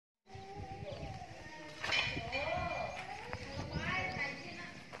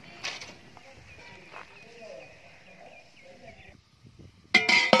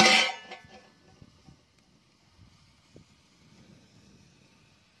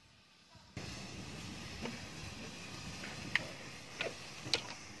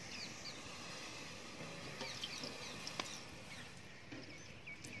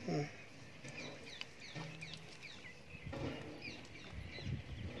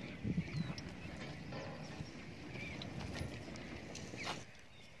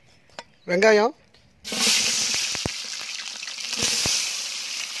வெங்காயம்,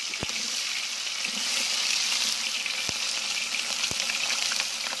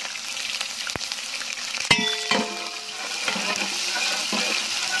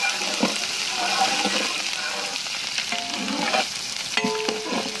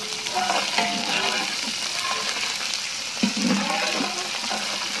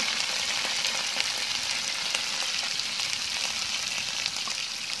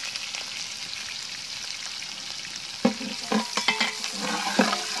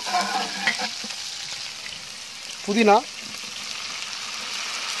 புதினா,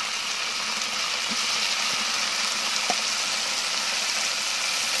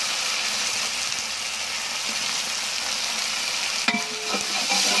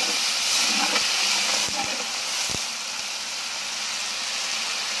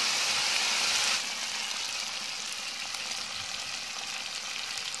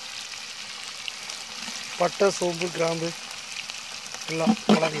 பட்டை, சோம்பு, கிராம்பு எல்லாம்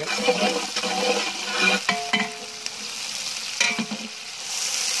கலரிகள்.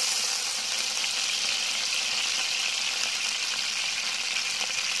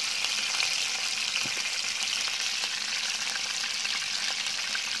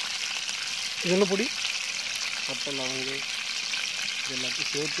 இது என்ன பொடி? பட்டை, லவங்கு எல்லாத்தையும்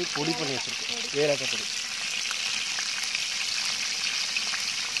சேர்த்து பொடி பண்ணி வச்சுருக்கோம். ஏலக்காய் பொடி.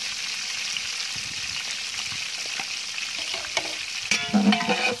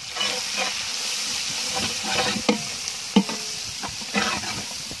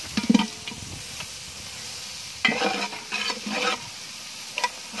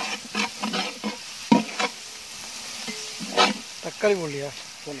 தக்காளி போடலையா?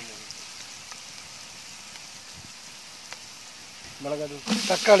 போடணும். மிளகாய்,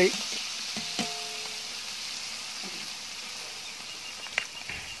 தக்காளி,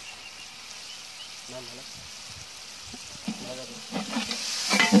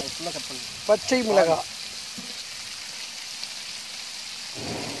 பச்சை மிளகாய்,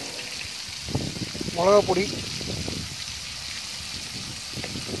 மிளகா பொடி,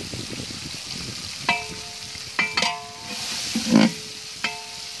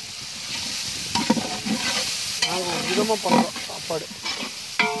 நாங்கள் விதமாக பண்ணுறோம் சாப்பாடு.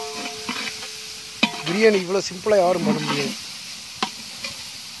 பிரியாணி இவ்வளோ சிம்பிளாக யாரும் பண்ண முடியாது.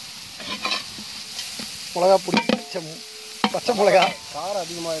 மிளகா பொடி, பச்சை மிளகா, காரம்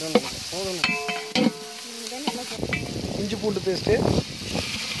அதிகமாகிடும். போதும். இஞ்சி பூண்டு paste,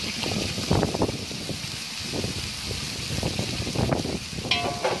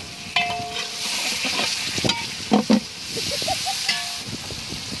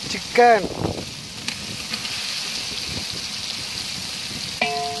 chicken,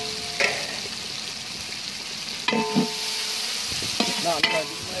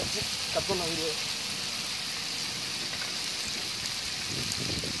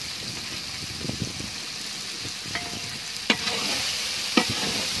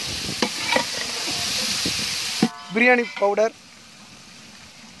 biryani powder,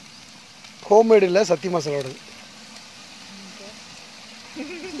 homemade இல்லை, சக்தி மசாலோடது.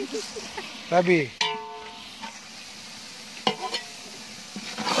 ரபி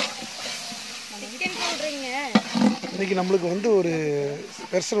இன்னைக்கு நம்மளுக்கு வந்து ஒரு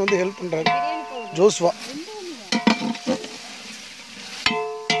பெர்சன் வந்து ஹெல்ப் பண்ணுறாரு, ஜோஸ்வா.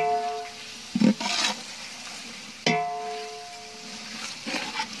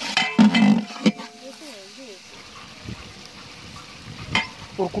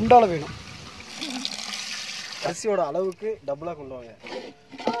 ஒரு குண்டால வேணும். அரிசியோட அளவுக்கு டபுளாக கொண்டு வாங்க.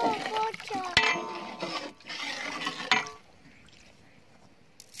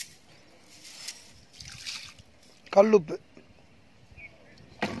 கல்லுப்பு,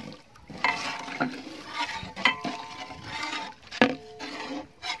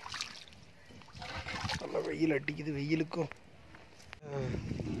 நல்லா வெயில் அடிக்குது. வெயிலுக்கும்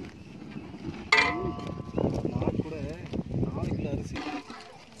நான் கூட 4 கிலோ அரிசி.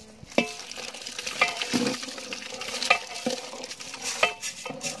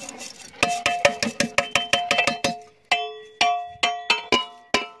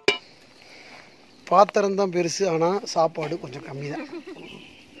 பாத்திரம் தான் பெருசு, ஆனால் சாப்பாடு கொஞ்சம் கம்மி தான்.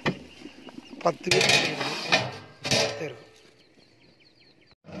 10 பேர் இருக்கும்.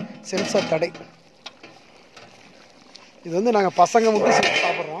 சென்சார் தடை. இது வந்து நாங்கள் பசங்க மட்டும் சேர்த்து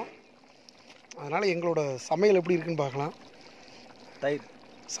சாப்பிட்றோம். அதனால் எங்களோட சமையல் எப்படி இருக்குன்னு பார்க்கலாம். தயிர்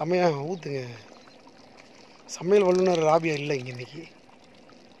சமையல் ஊற்றுங்க. சமையல் வல்லுநர் ராபியா இல்லை இங்கே இன்னைக்கு.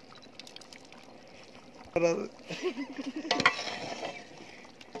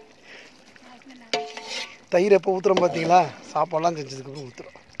 தயிர் எப்போ ஊற்றுறோம் பார்த்தீங்களா? சாப்பாடெலாம் செஞ்சதுக்கப்புறம்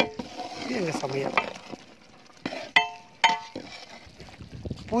ஊற்றுறோம். இது எங்கள் சமையல்.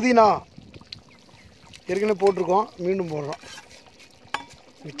 புதினா ஏற்கனவே போட்டிருக்கோம், மீண்டும் போடுறோம்.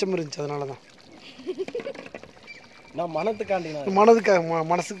 மிச்சம் இருந்துச்சு, அதனால தான். நான் மனத்துக்காண்டினா மனதுக்காக,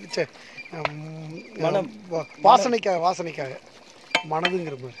 மனசுக்கு மனம், வாசனைக்காக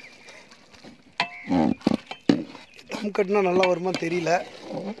மனதுங்கிற மாதிரி. தம் கட்டினா நல்லா வருமா தெரியல,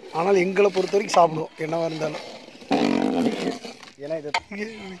 ஆனால் எங்களை பொறுத்த வரைக்கும் சாப்பிடுவோம் என்னவா இருந்தாலும். ஏன்னா இது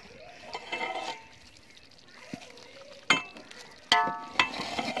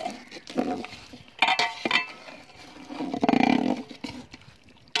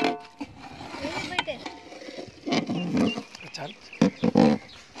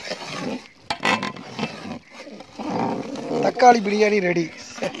தக்காளி biryani ready,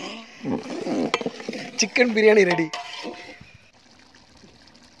 chicken biryani ready.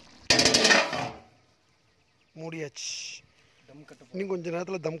 மூடியாச்சு. இன்னும் கொஞ்சம்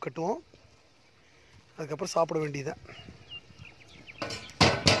நேரத்தில் தம் கட்டுவோம், அதுக்கப்புறம் சாப்பிட வேண்டியதுதான்.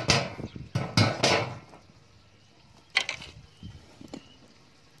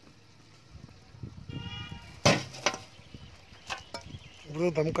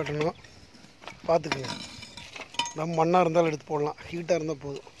 இப்படிதான் தம் கட்டணும், பார்த்துக்குங்க. தம் மண்ணாக இருந்தாலும் எடுத்து போடலாம், ஹீட்டாக இருந்தால்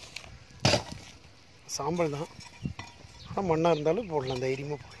போதும். சாம்பல் தான், ஆனால் மண்ணாக இருந்தாலும் போடலாம்,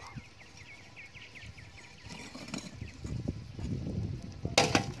 தைரியமாக போடலாம்.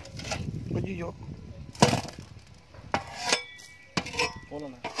 ஐயோ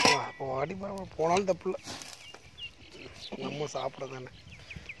போகலண்ணா. அப்போ வாடி போனாலும் தப்பு இல்லை, நம்ம சாப்பிட தானே.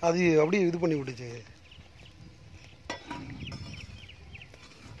 அது அப்படியே இது பண்ணி விட்டுச்சு.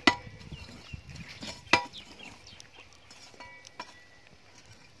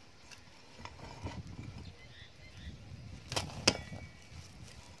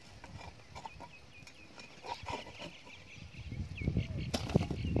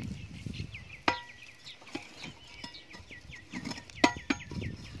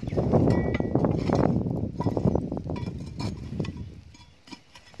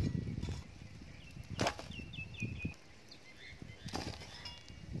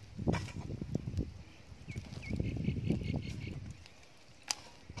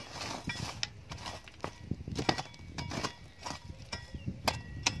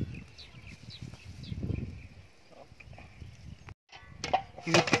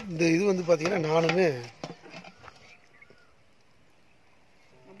 இது வந்து பார்த்தீங்கன்னா நானுமே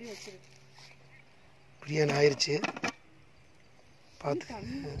பிரியாணி ஆயிடுச்சு, பார்த்து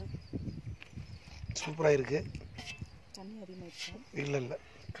சூப்பராக இருக்குது. இல்லை இல்லை,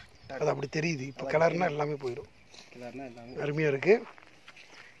 அது அப்படி தெரியுது. இப்போ கிளறுனா எல்லாமே போயிடும். அருமையாக இருக்குது.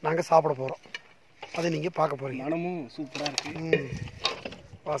 நாங்கள் சாப்பிட போகிறோம், அதை நீங்கள் பார்க்க போகிறீங்க. மனமும் சூப்பராக இருக்குது,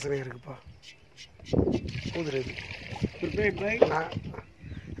 வாசனையாக இருக்குப்பா. புதுரவி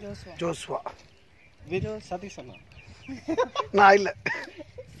ஜோஸ்வா சதீஷ் அண்ணா. நான் இல்லை,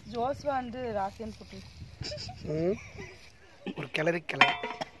 ஜோஸ்வா வந்து ராசியன் குட்டி. ஒரு கிளறி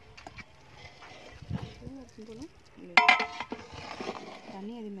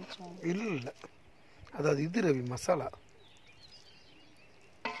தண்ணி அதிகமாச்சோம். இல்லை இல்லை, அதாவது இது ரவி மசாலா.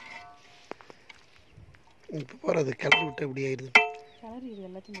 இப்போ பாரு, அது கிளறி விட்டு எப்படி ஆயிடுது. கிளறி இது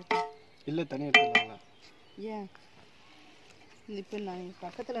எல்லாத்தையும் இல்லை தண்ணி எடுத்துக்கலாங்களா? ஏன் இப்போ நான்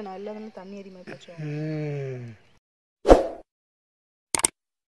பக்கத்தில் நான் இல்லாதனால தண்ணி அதிகமாக போச்சோம்.